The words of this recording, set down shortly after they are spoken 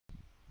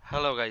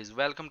Hello guys,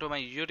 welcome to my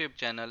YouTube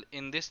channel.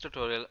 In this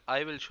tutorial,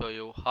 I will show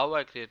you how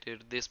I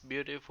created this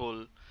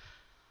beautiful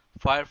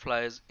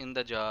fireflies in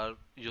the jar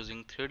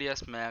using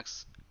 3ds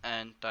Max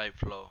and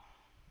Tyflow.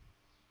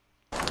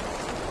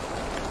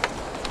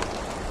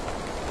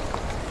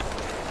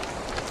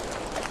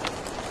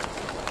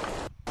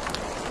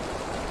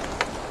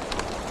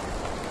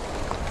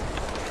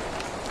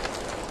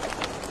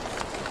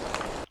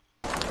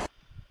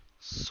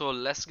 So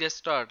let's get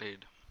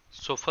started.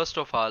 So first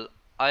of all,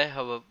 I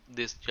have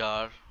this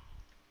jar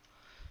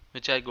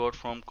which I got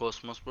from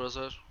Cosmos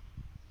browser.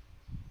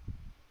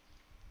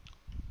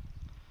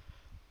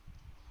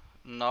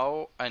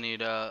 Now I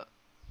need a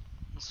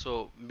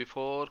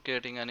before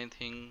creating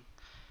anything,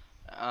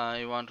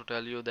 I want to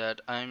tell you that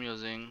I am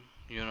using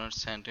unit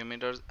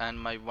centimeters and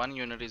my 1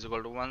 unit is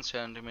equal to 1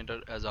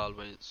 centimeter as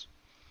always.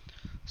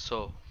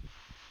 So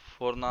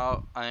for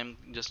now I am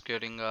just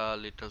creating a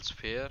little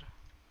sphere.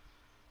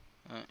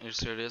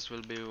 Its radius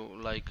will be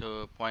like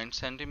point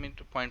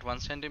centimeter, 0.1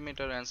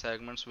 centimeter, and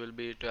segments will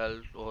be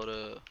 12 or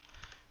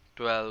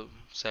 12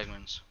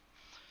 segments.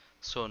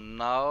 So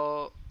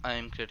now I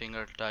am creating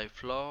a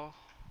Tyflow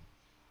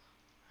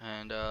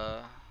and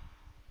a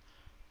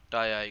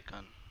tie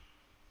icon,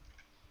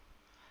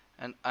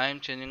 and I am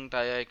changing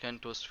tie icon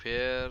to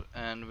sphere,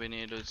 and we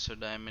need its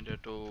diameter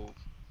to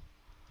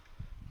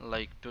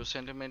like 2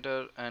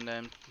 centimeter, and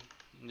I'm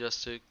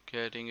just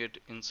creating it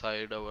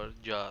inside our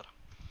jar.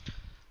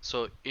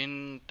 So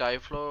in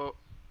Tyflow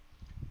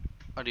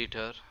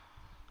editor,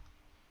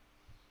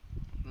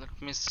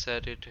 let me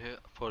set it here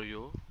for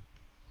you.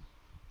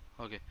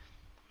 Okay,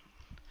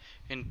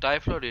 in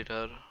Tyflow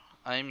editor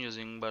I am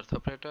using birth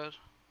operator.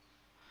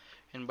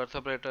 In birth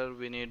operator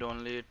we need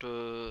only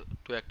to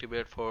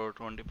activate for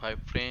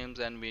 25 frames,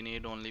 and we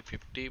need only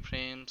 50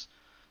 frames,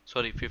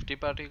 sorry, 50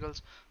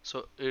 particles,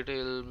 so it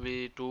will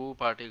be 2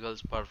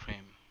 particles per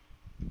frame.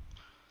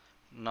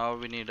 Now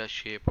we need a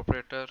shape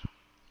operator.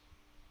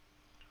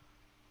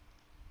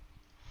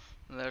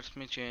 Let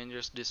me change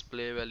its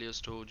display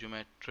values to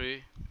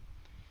geometry,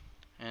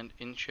 and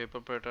in shape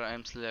operator I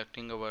am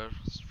selecting our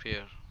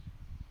sphere.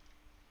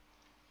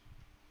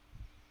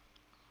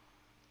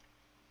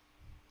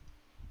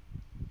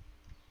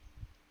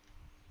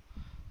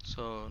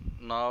 So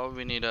now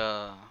we need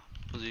a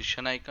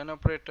position icon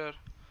operator,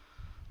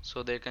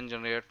 so they can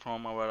generate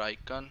from our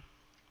icon.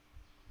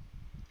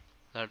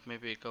 Let me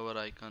pick our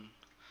icon.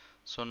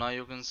 So now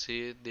you can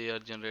see they are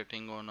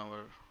generating on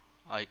our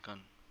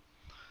icon.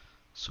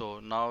 So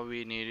now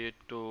we need it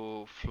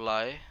to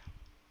fly.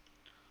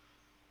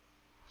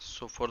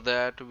 So for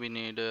that we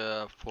need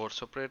a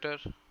force operator.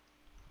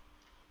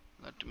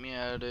 Let me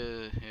add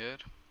here.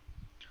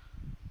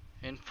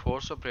 In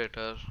force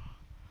operator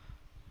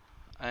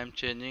I am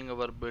changing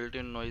our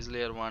built-in noise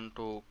layer 1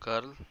 to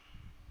curl,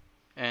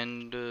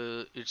 and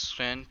its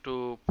strength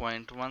to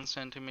 0.1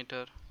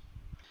 centimeter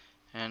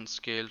and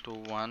scale to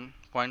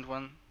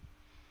 1.1,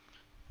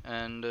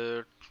 and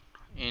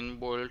in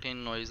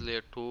built-in noise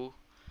layer 2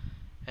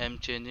 I am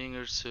changing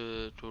its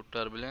to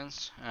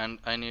turbulence, and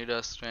I need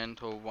a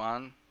strength of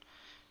 1,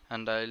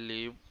 and I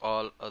leave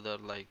all other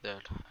like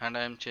that, and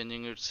I am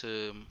changing its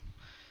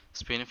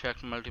spin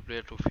factor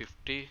multiplier to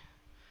 50,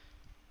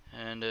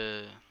 and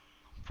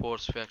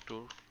force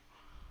factor,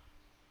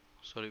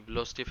 sorry,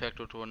 velocity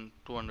factor to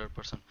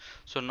 200%.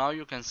 So now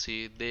you can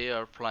see they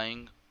are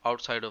flying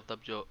outside of the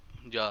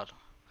jar,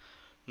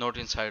 not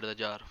inside the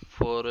jar.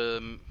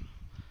 For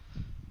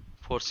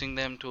forcing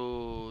them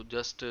to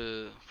just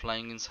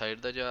flying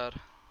inside the jar,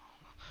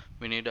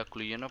 we need a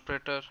collision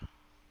operator.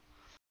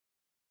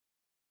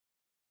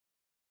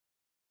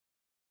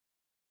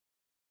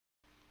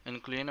 In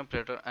collision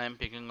operator I am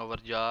picking our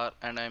jar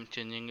and I am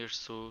changing it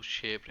to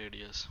shape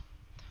radius.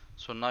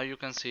 So now you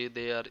can see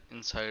they are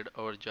inside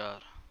our jar,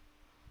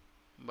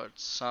 but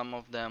some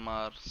of them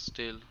are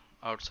still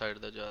outside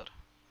the jar.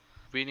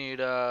 We need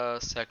a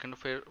second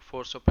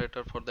force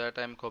operator. For that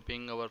I am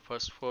copying our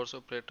first force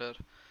operator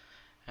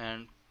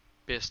and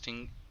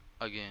pasting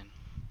again.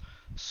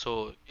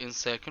 So in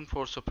second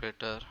force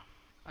operator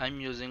I am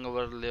using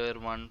our layer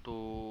 1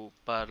 to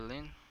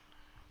purlin,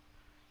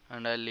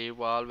 and I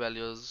leave all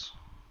values,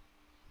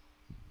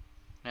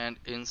 and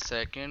in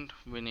second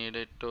we need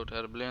it to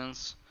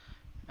turbulence,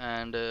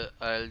 and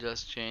I'll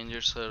just change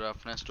its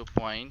roughness to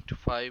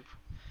 0.5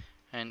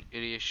 and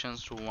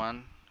iterations to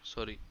 1,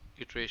 sorry,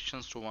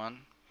 iterations to 1,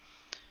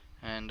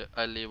 and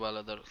I leave all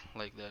other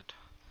like that.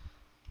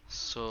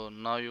 So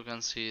now you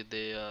can see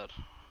they are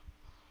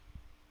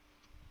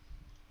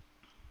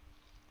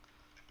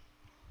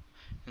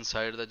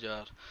inside the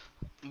jar,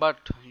 but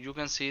you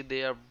can see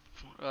they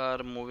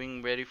are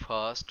moving very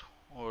fast,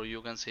 or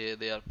you can say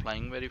they are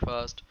flying very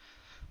fast.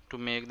 To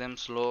make them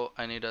slow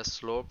I need a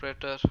slow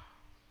operator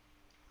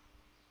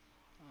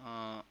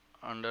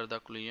under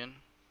the collision,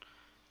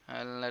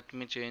 and let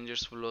me change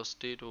its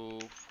velocity to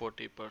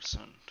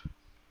 40%.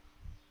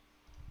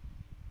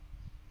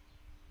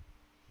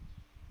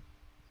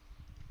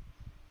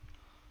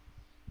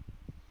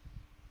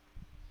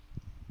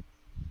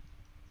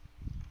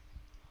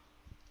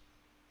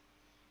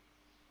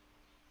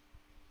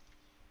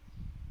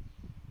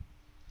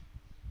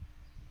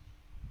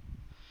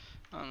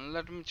 And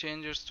let me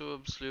change it to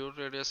absolute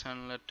radius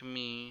and let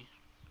me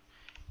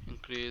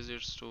increase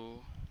it to zero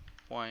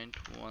point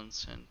 0.1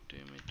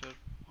 centimeter.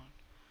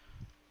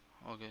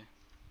 Okay,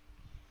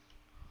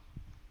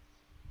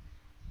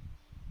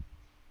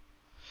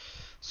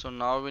 so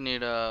now we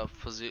need a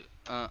physics.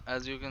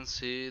 As you can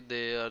see,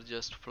 they are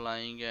just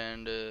flying,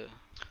 and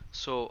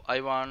so I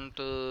want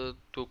to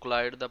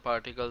collide the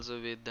particles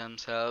with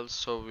themselves.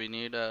 So we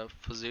need a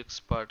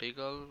physics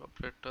particle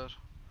operator,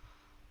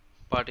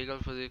 particle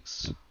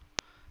physics.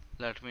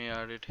 Let me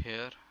add it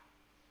here,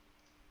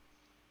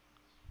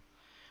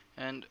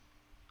 and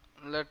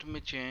let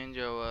me change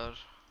our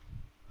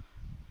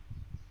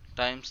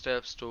time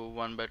steps to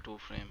 1 by 2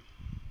 frame.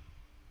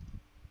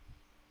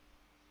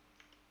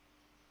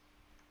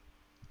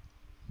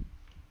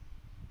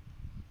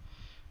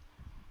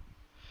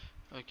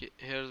 Okay,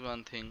 here's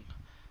one thing.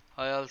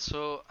 I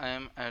also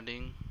am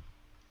adding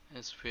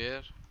a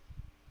sphere.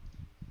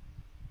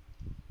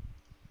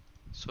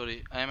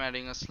 Sorry, I am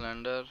adding a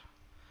cylinder.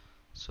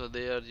 So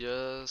they are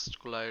just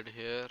collide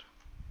here.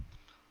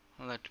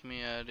 Let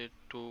me add it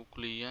to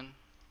collision,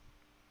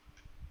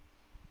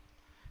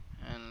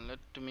 and let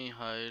me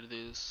hide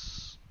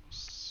this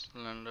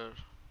cylinder.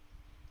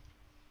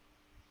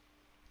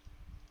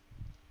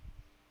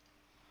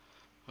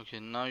 Okay,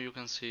 now you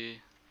can see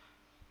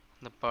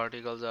the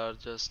particles are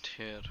just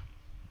here.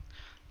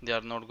 They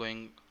are not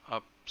going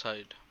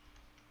upside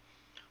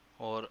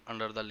or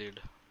under the lid.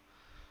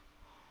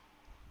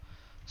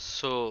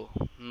 So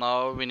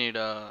now we need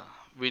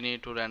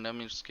to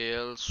random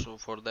scale. So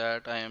for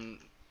that I am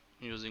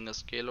using a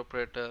scale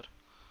operator,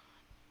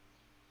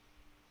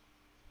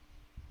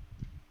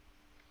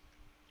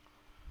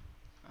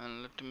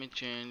 and let me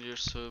change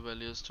its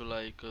values to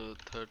like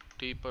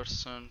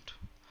 30%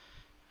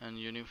 and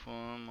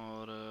uniform,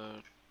 or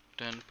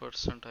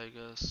 10% I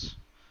guess.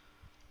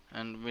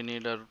 And we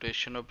need a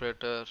rotation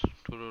operator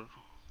to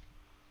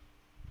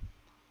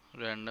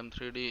random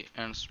 3D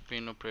and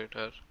spin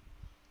operator.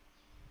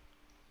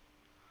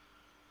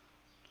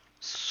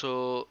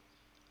 So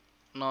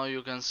now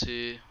you can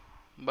see,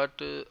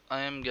 but I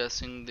am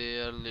guessing they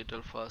are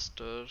little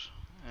faster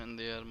and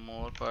there are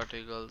more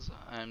particles.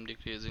 I am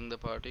decreasing the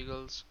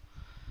particles,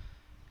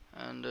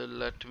 and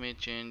let me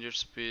change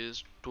its speed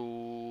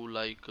to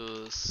like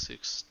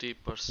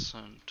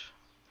 60%.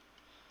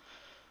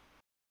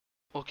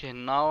 Okay,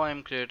 now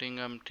I'm creating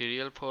a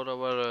material for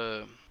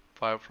our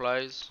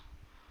fireflies.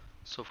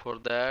 So for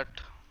that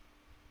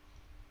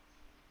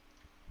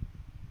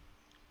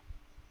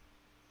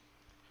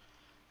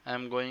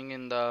I'm going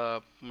in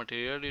the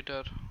material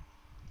editor,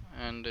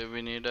 and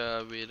we need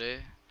a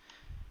V-Ray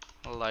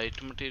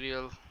light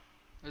material.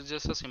 It's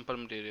just a simple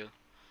material.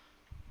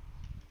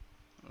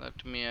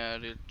 Let me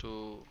add it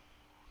to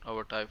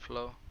our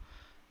Tyflow,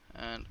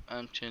 and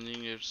I'm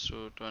changing it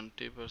to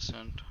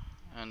 20%,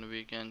 and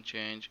we can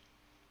change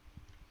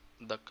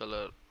the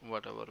color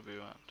whatever we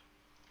want.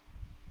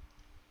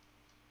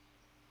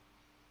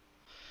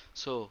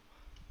 So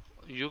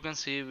you can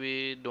see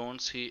we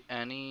don't see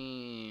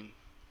any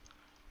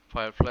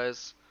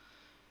fireflies.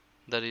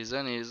 The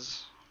reason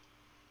is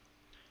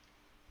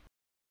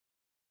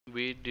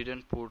we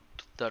didn't put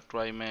the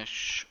try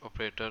mesh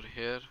operator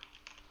here.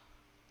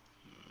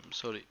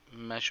 Sorry,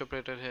 mesh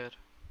operator here.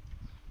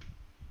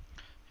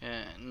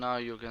 And now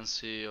you can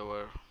see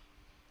our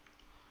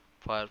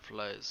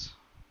fireflies.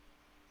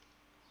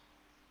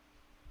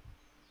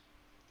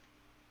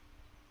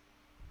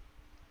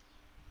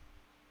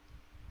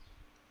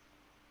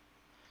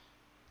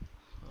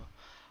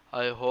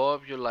 I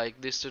hope you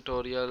like this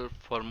tutorial.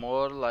 For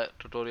more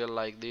tutorial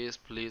like this,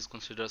 please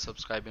consider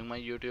subscribing my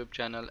YouTube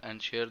channel and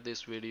share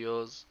these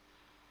videos.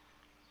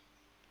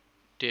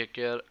 Take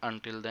care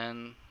until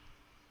then.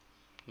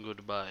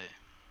 Goodbye.